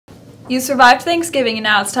You survived Thanksgiving and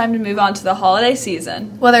now it's time to move on to the holiday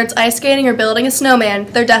season. Whether it's ice skating or building a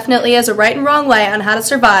snowman, there definitely is a right and wrong way on how to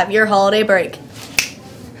survive your holiday break.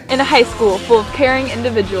 In a high school full of caring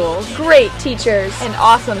individuals, Great teachers. and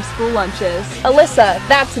awesome school lunches. Alyssa,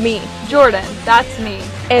 that's me. Jordan, that's me.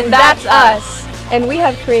 And that's us. And we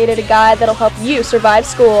have created a guide that'll help you survive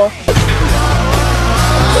school.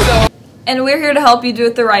 And we're here to help you do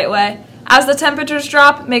it the right way. As the temperatures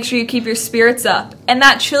drop, make sure you keep your spirits up. And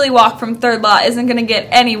that chilly walk from Third Lot isn't going to get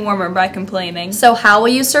any warmer by complaining. So how will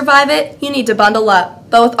you survive it? You need to bundle up.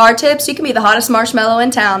 But with our tips, you can be the hottest marshmallow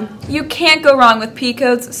in town. You can't go wrong with pea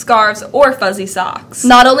coats, scarves, or fuzzy socks.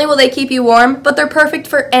 Not only will they keep you warm, but they're perfect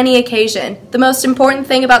for any occasion. The most important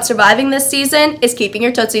thing about surviving this season is keeping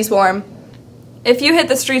your tootsies warm. If you hit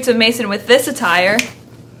the streets of Mason with this attire,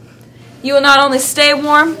 you will not only stay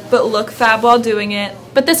warm, but look fab while doing it.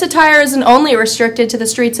 But this attire isn't only restricted to the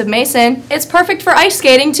streets of Mason, it's perfect for ice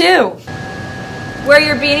skating too. Wear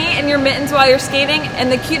your beanie and your mittens while you're skating,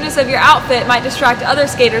 and the cuteness of your outfit might distract other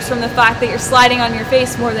skaters from the fact that you're sliding on your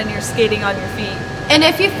face more than you're skating on your feet. And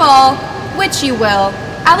if you fall, which you will,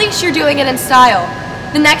 at least you're doing it in style.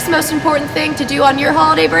 The next most important thing to do on your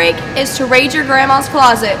holiday break is to raid your grandma's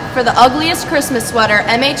closet for the ugliest Christmas sweater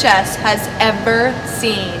MHS has ever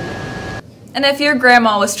seen. And if your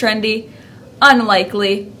grandma was trendy,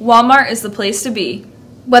 unlikely, Walmart is the place to be.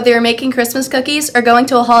 Whether you're making Christmas cookies or going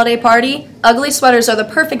to a holiday party, ugly sweaters are the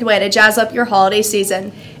perfect way to jazz up your holiday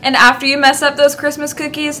season. And after you mess up those Christmas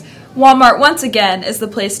cookies, Walmart once again is the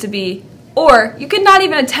place to be. Or you could not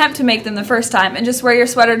even attempt to make them the first time and just wear your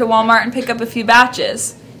sweater to Walmart and pick up a few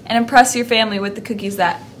batches and impress your family with the cookies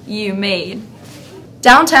that you made.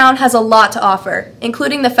 Downtown has a lot to offer,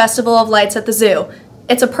 including the Festival of Lights at the zoo.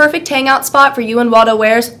 It's a perfect hangout spot for you and Waldo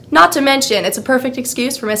Wares, not to mention it's a perfect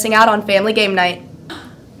excuse for missing out on family game night.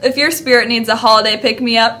 If your spirit needs a holiday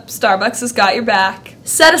pick-me-up, Starbucks has got your back.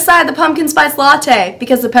 Set aside the pumpkin spice latte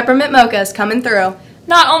because the peppermint mocha is coming through.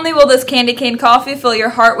 Not only will this candy cane coffee fill your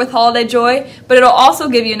heart with holiday joy, but it'll also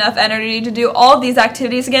give you enough energy to do all of these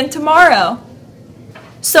activities again tomorrow.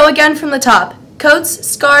 So again from the top, coats,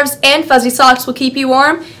 scarves, and fuzzy socks will keep you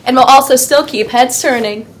warm and will also still keep heads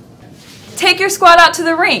turning. Take your squad out to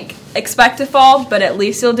the rink. Expect to fall, but at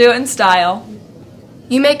least you'll do it in style.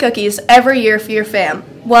 You make cookies every year for your fam.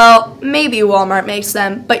 Well, maybe Walmart makes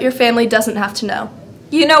them, but your family doesn't have to know.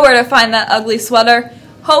 You know where to find that ugly sweater.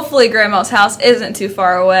 Hopefully Grandma's house isn't too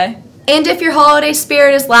far away. And if your holiday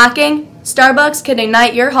spirit is lacking, Starbucks can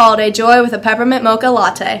ignite your holiday joy with a peppermint mocha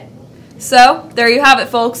latte. So, there you have it,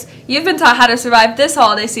 folks. You've been taught how to survive this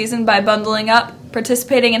holiday season by bundling up,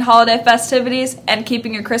 participating in holiday festivities, and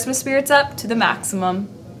keeping your Christmas spirits up to the maximum.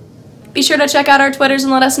 Be sure to check out our Twitters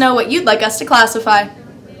and let us know what you'd like us to classify.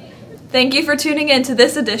 Thank you for tuning in to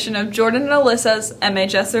this edition of Jordan and Alyssa's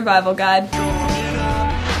MHS Survival Guide.